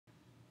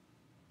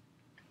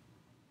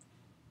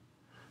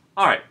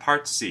Alright,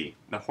 part C.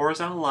 The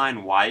horizontal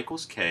line y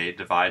equals k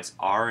divides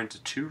R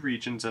into two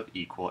regions of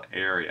equal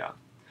area.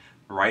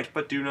 Write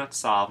but do not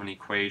solve an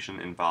equation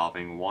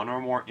involving one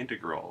or more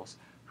integrals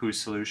whose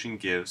solution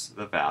gives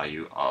the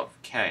value of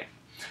k.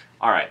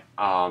 Alright,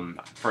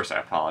 first I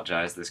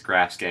apologize. This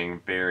graph's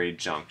getting very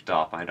junked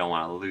up. I don't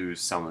want to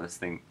lose some of these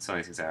things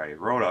I already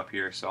wrote up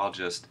here, so I'll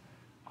just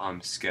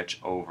sketch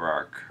over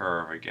our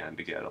curve again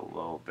to get a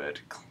little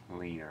bit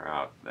cleaner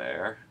out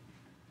there.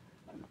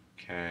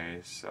 Okay,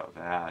 so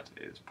that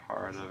is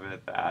part of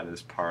it, that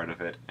is part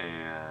of it,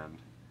 and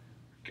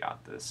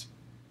got this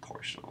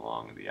portion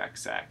along the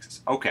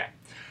x-axis. Okay,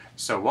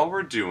 so what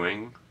we're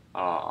doing,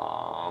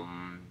 we'll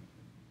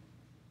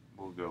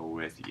go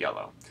with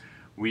yellow.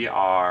 We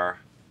are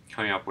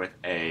coming up with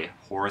a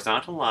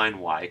horizontal line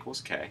y equals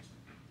k,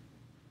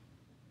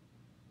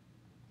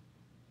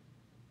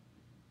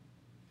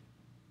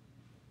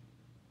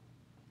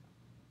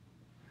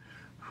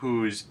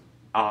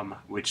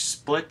 which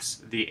splits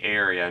the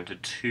area into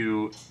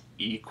two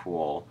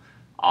equal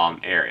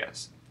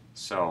areas.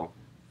 So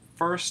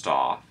first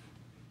off,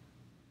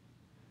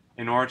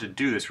 in order to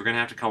do this, we're going to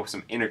have to come up with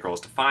some integrals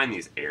to find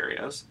these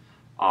areas.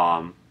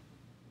 Let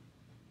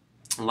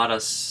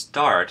us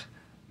start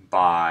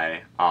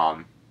by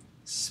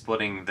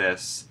splitting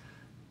this,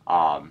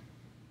 let's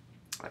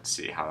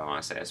see, how do I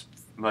want to say this?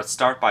 Let's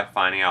start by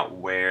finding out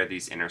where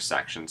these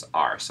intersections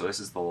are. So this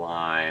is the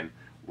line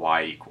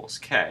y equals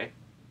k.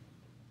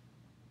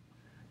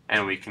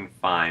 And we can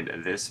find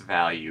this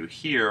value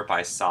here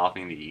by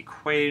solving the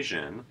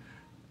equation,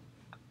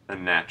 the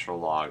natural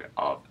log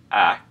of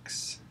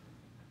x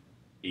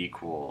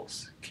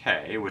equals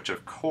k, which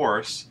of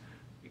course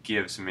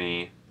gives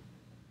me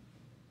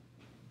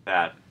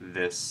that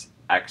this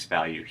x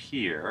value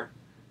here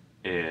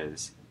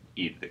is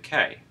e to the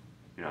k.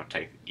 You know,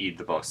 take e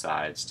to both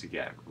sides to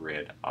get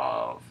rid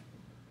of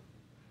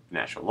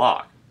natural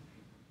log.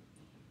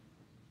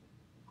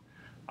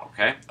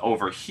 Okay,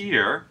 over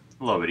here,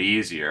 a little bit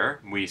easier,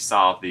 we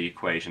solve the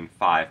equation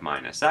 5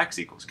 minus x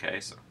equals k,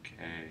 so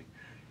k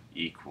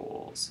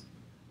equals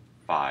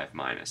 5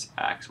 minus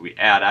x. We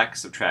add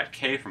x, subtract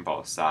k from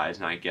both sides,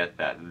 and I get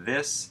that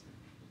this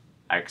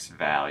x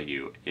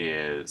value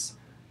is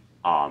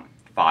 5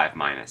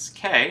 minus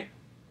k.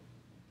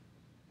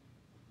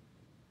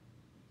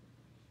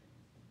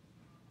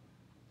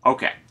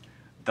 Okay,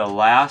 the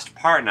last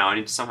part now, I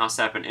need to somehow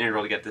set up an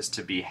integral to get this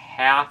to be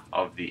half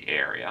of the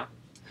area.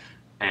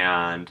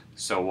 And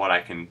so what I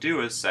can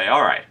do is say,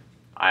 alright,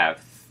 I have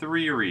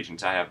three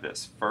regions. I have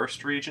this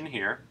first region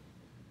here,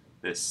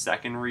 this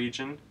second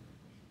region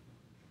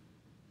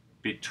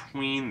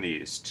between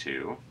these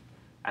two,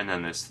 and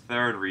then this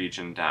third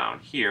region down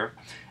here.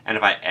 And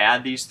if I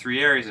add these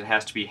three areas, it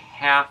has to be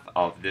half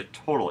of the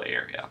total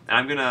area. And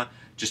I'm going to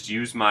just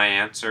use my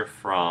answer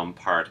from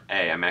part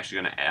A. I'm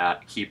actually going to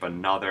keep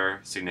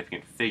another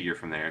significant figure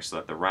from there so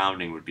that the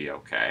rounding would be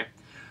okay.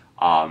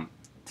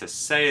 To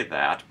say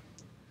that,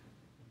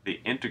 the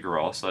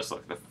integral, so let's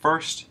look, the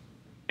first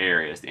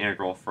area is the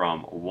integral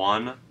from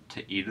 1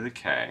 to e to the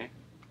k.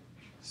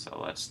 So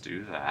let's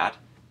do that.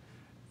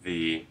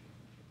 The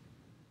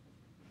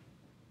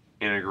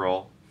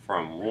integral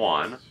from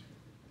 1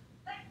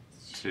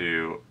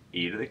 to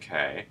e to the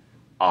k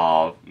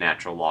of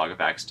natural log of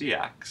x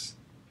dx.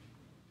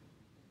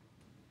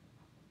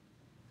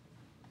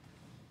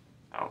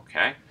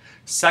 Okay.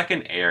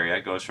 Second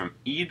area goes from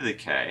e to the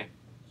k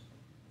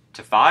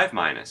to 5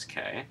 minus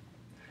k.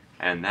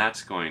 And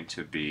that's going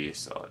to be,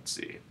 so let's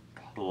see,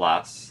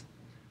 plus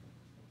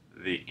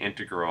the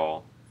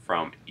integral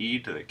from e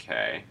to the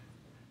k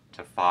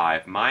to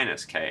 5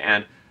 minus k.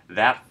 And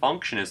that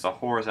function is the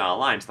horizontal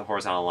line. It's the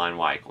horizontal line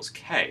y equals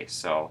k.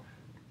 So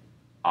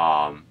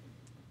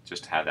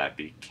just have that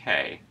be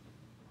k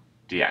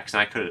dx.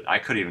 And I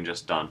could even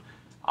just done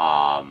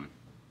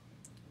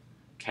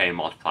k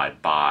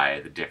multiplied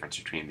by the difference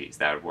between these.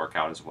 That would work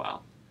out as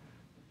well.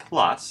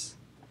 Plus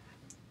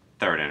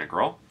third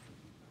integral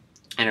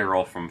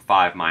from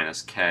 5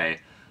 minus k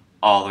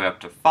all the way up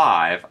to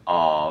 5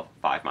 of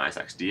 5 minus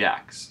x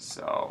dx.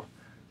 So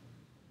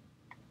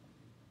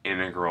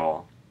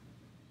integral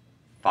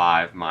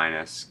 5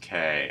 minus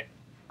k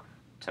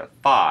to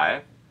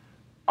 5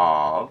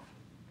 of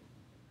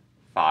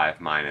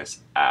 5 minus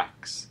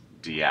x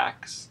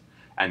dx.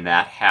 And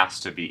that has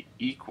to be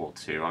equal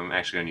to, I'm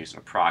actually going to use an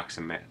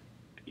approximate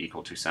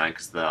equal to sign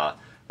because the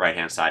right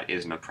hand side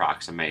is an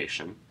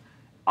approximation.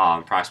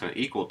 Approximate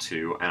equal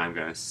to, and I'm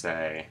going to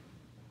say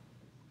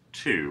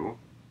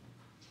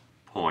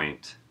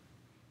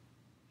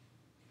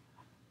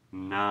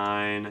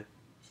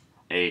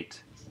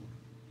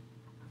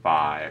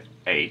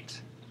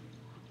 2.9858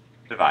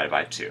 divided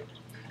by 2.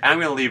 And I'm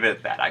going to leave it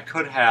at that. I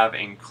could have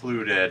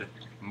included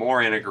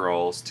more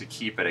integrals to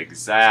keep it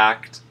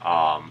exact,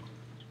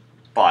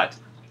 but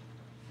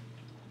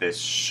this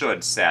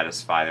should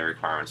satisfy the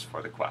requirements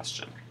for the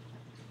question.